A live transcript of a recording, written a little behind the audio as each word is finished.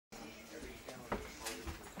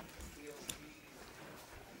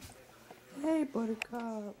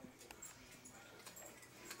Buttercup.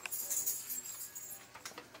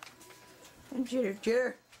 And Jitter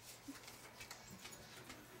Jitter.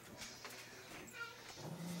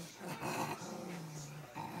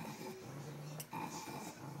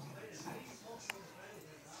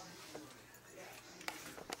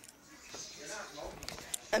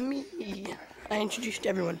 And me. I introduced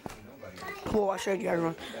everyone. Well, I showed you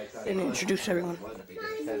everyone. And introduced everyone.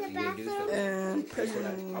 And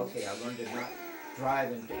President. Okay, I learned to not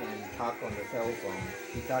drive and talk on the cell phone.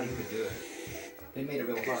 He thought he could do it. They made it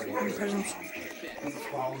real hard. And presents. He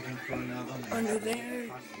falls in front of them. Under there.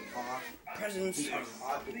 Presents.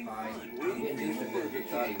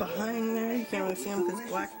 Behind there, you can't really see them because it's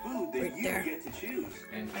black. Right there.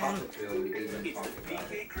 And Copperfield even talked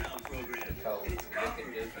about it. So, make it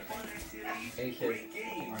different. He said,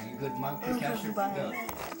 are you good monkey catcher? No.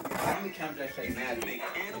 How many times I say magic?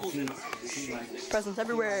 Presents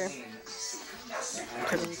everywhere.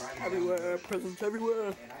 Presents everywhere. Presents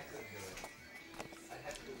everywhere.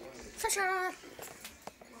 Fisher!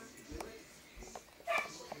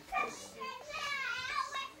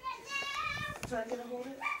 So I'm gonna hold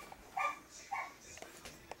it?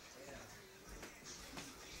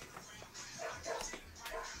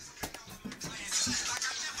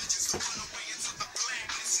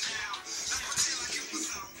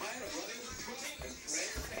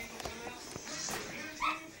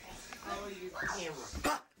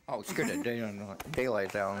 Oh, scared the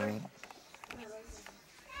daylight out on me.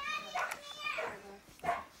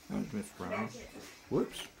 There's Miss Brown.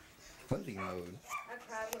 Whoops. Fuzzy mode. I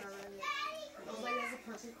cried when I read it. I was like, that's a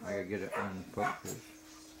perfect I gotta get it on focus.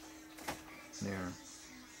 There.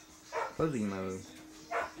 Fuzzy mode.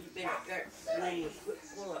 You better start laying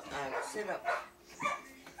pull up, sit up.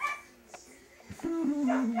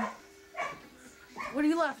 What are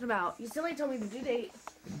you laughing about? You still ain't told me the due date.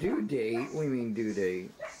 Due date? What do you mean due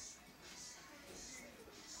date?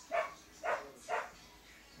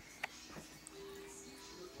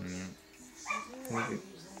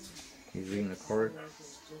 He's reading the card.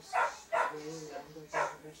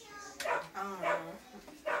 I don't know.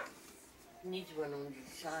 Needs one on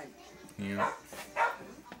each side. Yeah.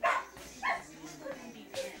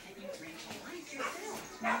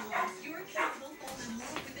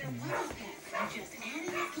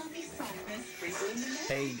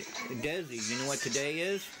 Hey, Desi, you know what today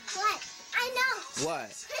is? What? I know. What?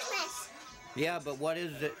 Christmas. Yeah, but what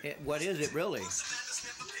is it? What is it really?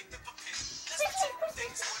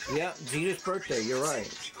 Yeah, Jesus' birthday. You're right.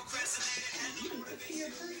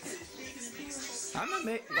 I'm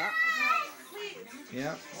a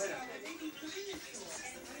yeah.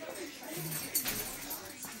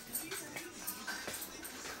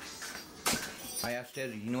 I asked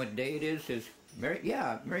Desi, you know what day it is? Says Merry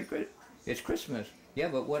Christmas. It's Christmas. Yeah,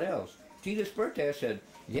 but what else? Jesus' birthday. I said,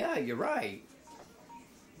 yeah, you're right.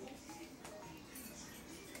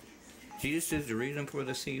 Jesus is the reason for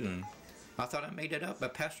the season. I thought I made it up,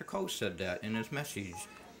 but Pastor Cole said that in his message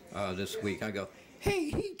this week. I go, hey,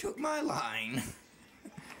 he took my line.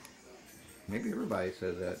 Maybe everybody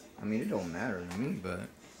says that. I mean, it don't matter to me, but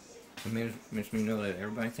it makes me know that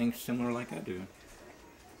everybody thinks similar like I do.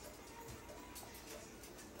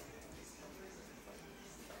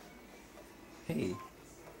 Hey,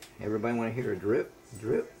 everybody want to hear a drip,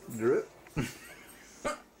 drip, drip?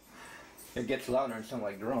 It gets louder and sounds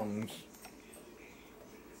like drums.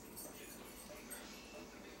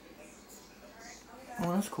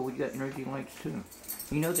 Oh, that's cool. You got energy lights too.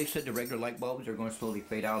 You know, they said the regular light bulbs are going to slowly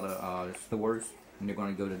fade out of stores, and they're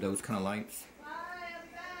going to go to those kind of lights.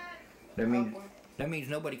 That means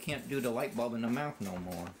nobody can't do the light bulb in the mouth no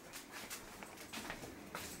more.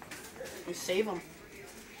 You save them.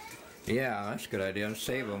 Yeah, that's a good idea.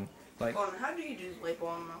 Save them. Like, how do you do light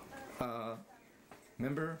bulb now?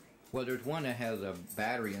 Remember? Well, there's one that has a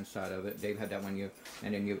battery inside of it. Dave had that one. You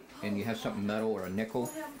have something metal or a nickel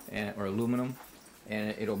or aluminum,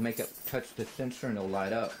 and it'll make it touch the sensor and it'll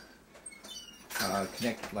light up.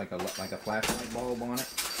 Connect like a flashlight bulb on it.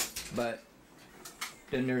 But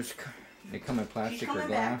then they come in plastic or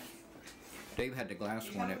glass. Dave had the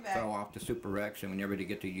glass one. It fell off the Super Rex, and we never did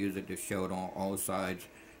get to use it to show it on all sides.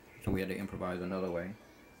 So we had to improvise another way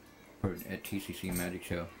at TCC Magic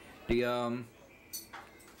Show.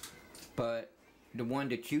 But the one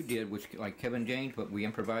that you did was like Kevin James, but we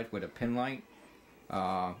improvised with a pin light,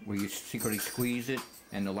 where you secretly squeeze it,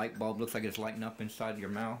 and the light bulb looks like it's lighting up inside your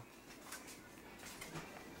mouth.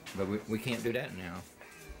 But we can't do that now.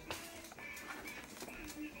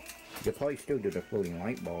 You could probably still do the floating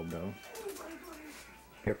light bulb though.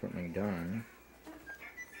 Differently done.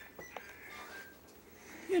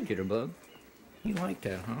 Yeah, Jitterbug. You like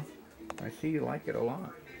that, huh? I see you like it a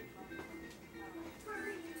lot.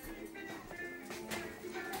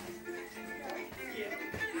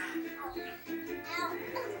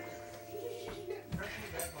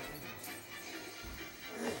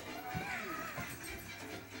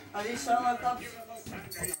 Are these solo cups?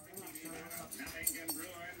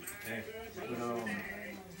 Hey, but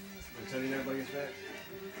I'm telling everybody it's back.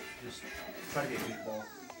 Just try to get a big ball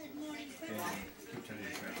and keep turning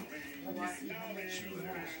your track. See what it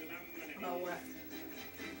is. Oh, what?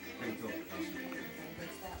 Maybe fill up the house.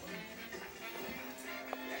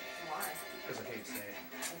 Why? Because I can't say it.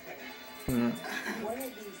 Mm. One of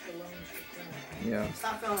these belongs to Tim. Yeah.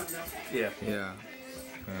 Stop filming, Bill. Yeah. Yeah.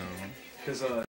 Because